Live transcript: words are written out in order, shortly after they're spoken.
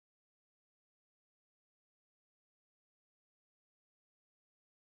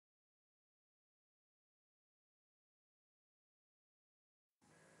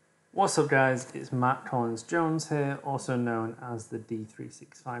What's up guys, it's Matt Collins-Jones here, also known as the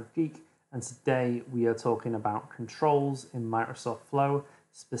D365 Geek, and today we are talking about controls in Microsoft Flow,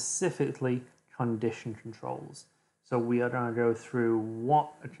 specifically condition controls. So we are going to go through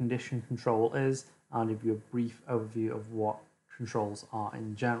what a condition control is and give you a brief overview of what controls are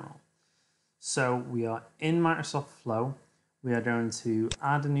in general. So we are in Microsoft Flow. We are going to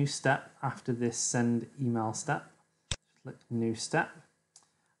add a new step after this send email step. Click new step.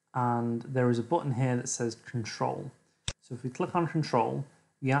 And there is a button here that says control. So if we click on control,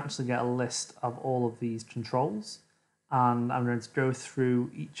 we actually get a list of all of these controls. And I'm going to go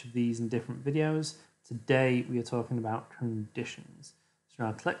through each of these in different videos. Today, we are talking about conditions. So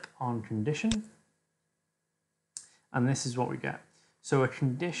I'll click on condition. And this is what we get. So a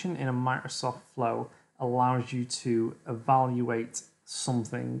condition in a Microsoft Flow allows you to evaluate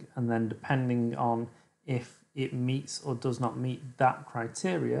something, and then depending on if it meets or does not meet that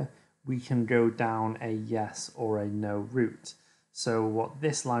criteria, we can go down a yes or a no route. So what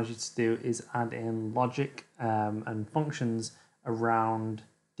this allows you to do is add in logic and functions around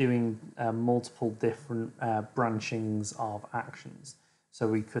doing multiple different branchings of actions. So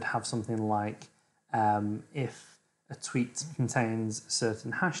we could have something like if a tweet contains a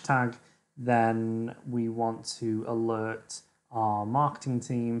certain hashtag, then we want to alert our marketing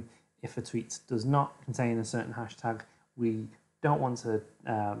team. If a tweet does not contain a certain hashtag, we don't want to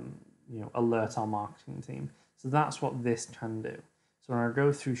alert our marketing team. So that's what this can do. So I'm going to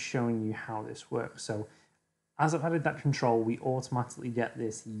go through showing you how this works. So as I've added that control, we automatically get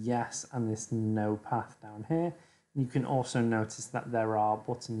this yes and this no path down here. You can also notice that there are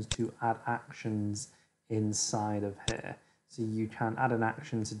buttons to add actions inside of here. So you can add an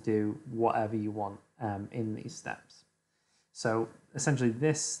action to do whatever you want in these steps. So essentially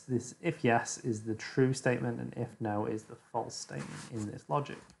this if yes is the true statement and if no is the false statement in this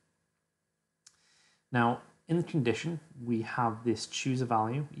logic. Now in the condition we have this choose a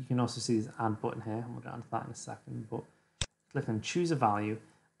value. You can also see this add button here, and we'll get onto that in a second, but click on choose a value,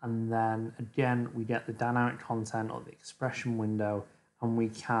 and then again we get the dynamic content or the expression window, and we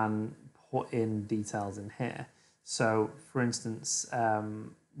can put in details in here. So for instance,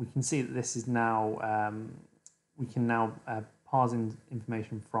 we can see that this is now we can now parse in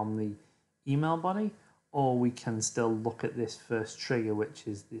information from the email body, or we can still look at this first trigger, which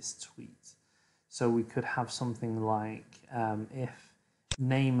is this tweet. So we could have something like if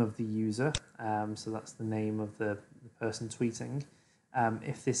name of the user, so that's the name of the person tweeting,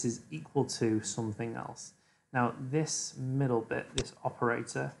 if this is equal to something else. Now this middle bit, this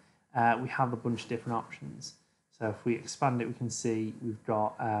operator, we have a bunch of different options. So if we expand it, we can see we've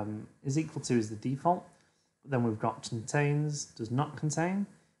got is equal to is the default. Then we've got contains, does not contain,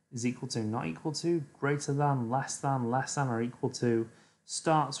 is equal to, not equal to, greater than, less than or equal to,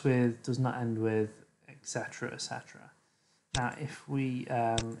 starts with, does not end with, etc., etc. Now, if we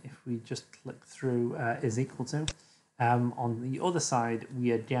just click through is equal to, on the other side,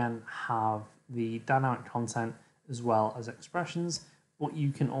 we again have the dynamic content as well as expressions, but you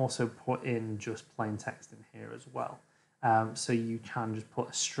can also put in just plain text in here as well. So you can just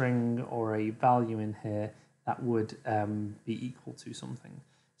put a string or a value in here that would be equal to something.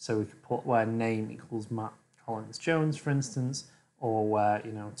 So we could put where name equals Matt Collins Jones, for instance, or where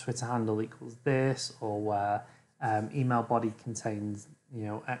Twitter handle equals this, or where email body contains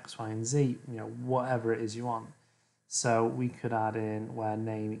X, Y, and Z, whatever it is you want. So we could add in where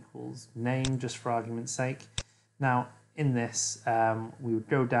name equals name, just for argument's sake. Now in this, we would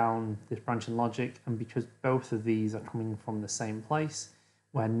go down this branch in logic, and because both of these are coming from the same place,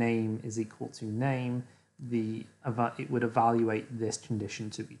 where name is equal to name, it would evaluate this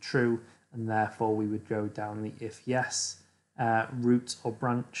condition to be true, and therefore we would go down the if yes route or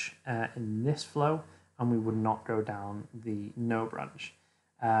branch in this flow, and we would not go down the no branch.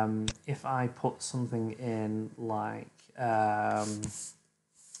 If I put something in like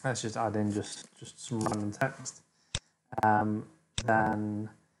let's just add in just some random text, then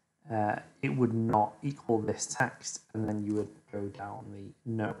it would not equal this text, and then you would go down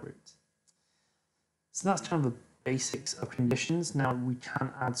the no route. So that's kind of the basics of conditions. Now we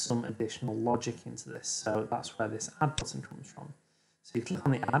can add some additional logic into this, so that's where this add button comes from. So you click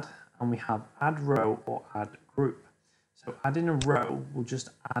on the add, and we have add row or add group. So adding a row will just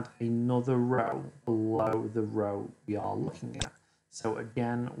add another row below the row we are looking at. So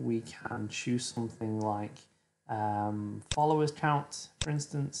again, we can choose something like followers count, for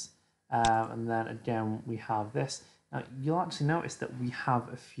instance, and then again we have this. Now you'll actually notice that we have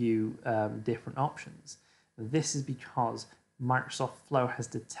a few different options. This is because Microsoft Flow has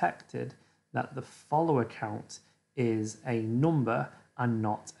detected that the follower count is a number and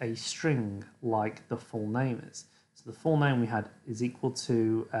not a string like the full name is. So the full name we had is equal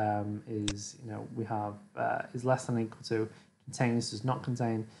to, we have is less than or equal to, contains, does not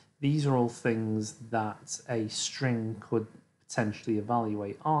contain. These are all things that a string could potentially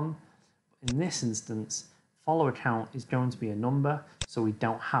evaluate on. In this instance, follower count is going to be a number, so we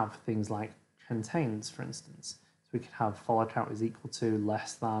don't have things like contains, for instance. So we could have follower count is equal to,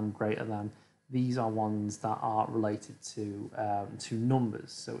 less than, greater than. These are ones that are related to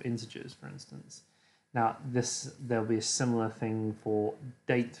numbers, so integers, for instance. Now, there'll be a similar thing for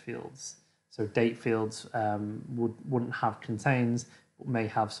date fields. So date fields wouldn't have contains, but may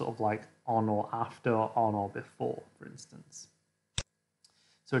have sort of like on or after, on or before, for instance.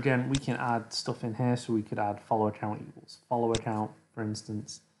 So again, we can add stuff in here. So we could add follower count equals follower count, for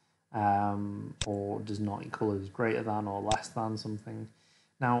instance, or does not equal is greater than or less than something.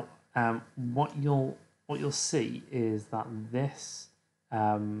 Now, what you'll see is that this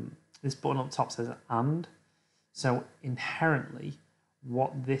this button up top says and. So inherently,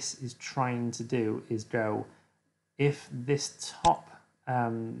 what this is trying to do is go, if this top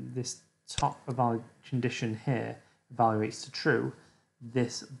condition here evaluates to true,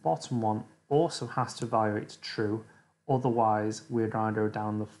 this bottom one also has to evaluate to true. Otherwise, we're going to go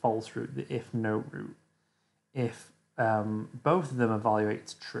down the false route, the if no route. If both of them evaluate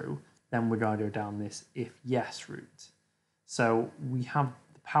to true, then we're going to go down this if yes route. So we have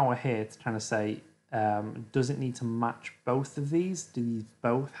the power here to kind of say, does it need to match both of these? Do these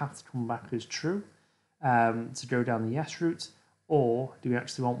both have to come back as true to go down the yes route? Or do we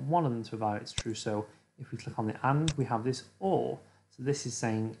actually want one of them to evaluate as true? So if we click on the and, we have this or. So this is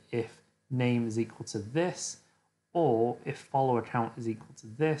saying if name is equal to this, or if follower count is equal to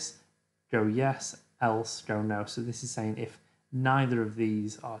this, go yes, else go no. So this is saying if neither of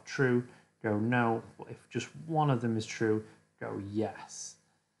these are true, go no, but if just one of them is true, go yes.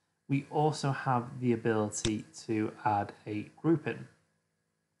 We also have the ability to add a group in.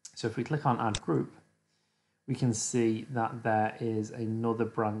 So if we click on add group, we can see that there is another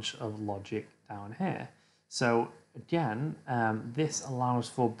branch of logic down here. So again, this allows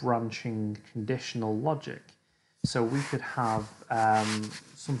for branching conditional logic. So we could have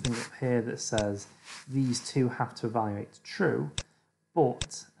something up here that says these two have to evaluate to true,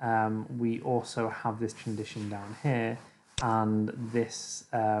 but we also have this condition down here, and this,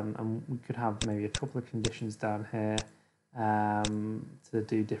 and we could have maybe a couple of conditions down here to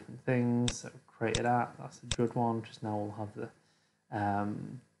do different things. So created at, that's a good one. Just now we'll have the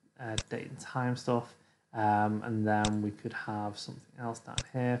date and time stuff. And then we could have something else down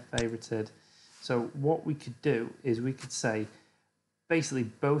here, favorited. So what we could do is we could say, basically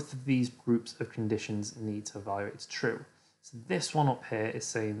both of these groups of conditions need to evaluate as true. So this one up here is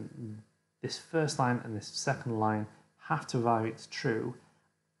saying this first line and this second line have to evaluate as true,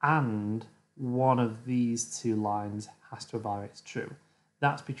 and one of these two lines has to evaluate as true.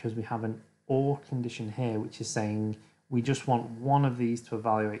 That's because we have an or condition here, which is saying we just want one of these to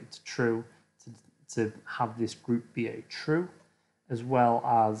evaluate as true to have this group be a true, as well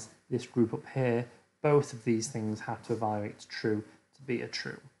as this group up here, both of these things have to evaluate as true to be a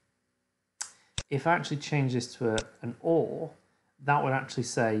true. If I actually change this to an or, that would actually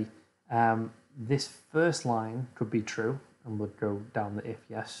say this first line could be true and would go down the if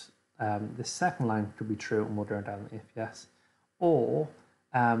yes. This second line could be true and we'll go down the if yes. Or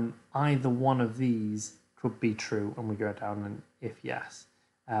either one of these could be true and we go down an if yes.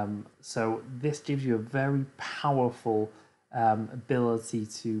 So this gives you a very powerful ability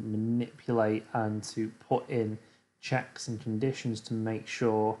to manipulate and to put in checks and conditions to make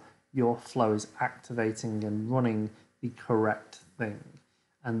sure your flow is activating and running the correct thing.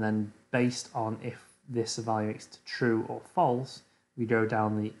 And then based on if this evaluates to true or false, we go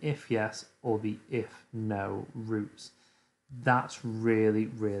down the if yes or the if no routes. That's really,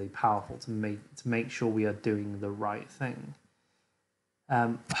 really powerful to make sure we are doing the right thing.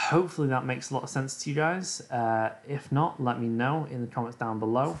 Hopefully that makes a lot of sense to you guys. If not, let me know in the comments down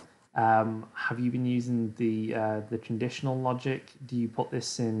below. Have you been using the conditional logic? Do you put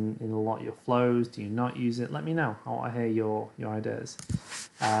this in a lot of your flows? Do you not use it? Let me know. I want to hear your ideas.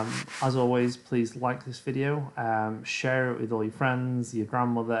 As always, please like this video, share it with all your friends, your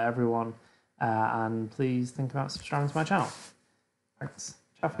grandmother, everyone, and please think about subscribing to my channel. Thanks.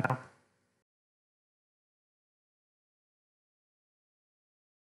 Ciao for now.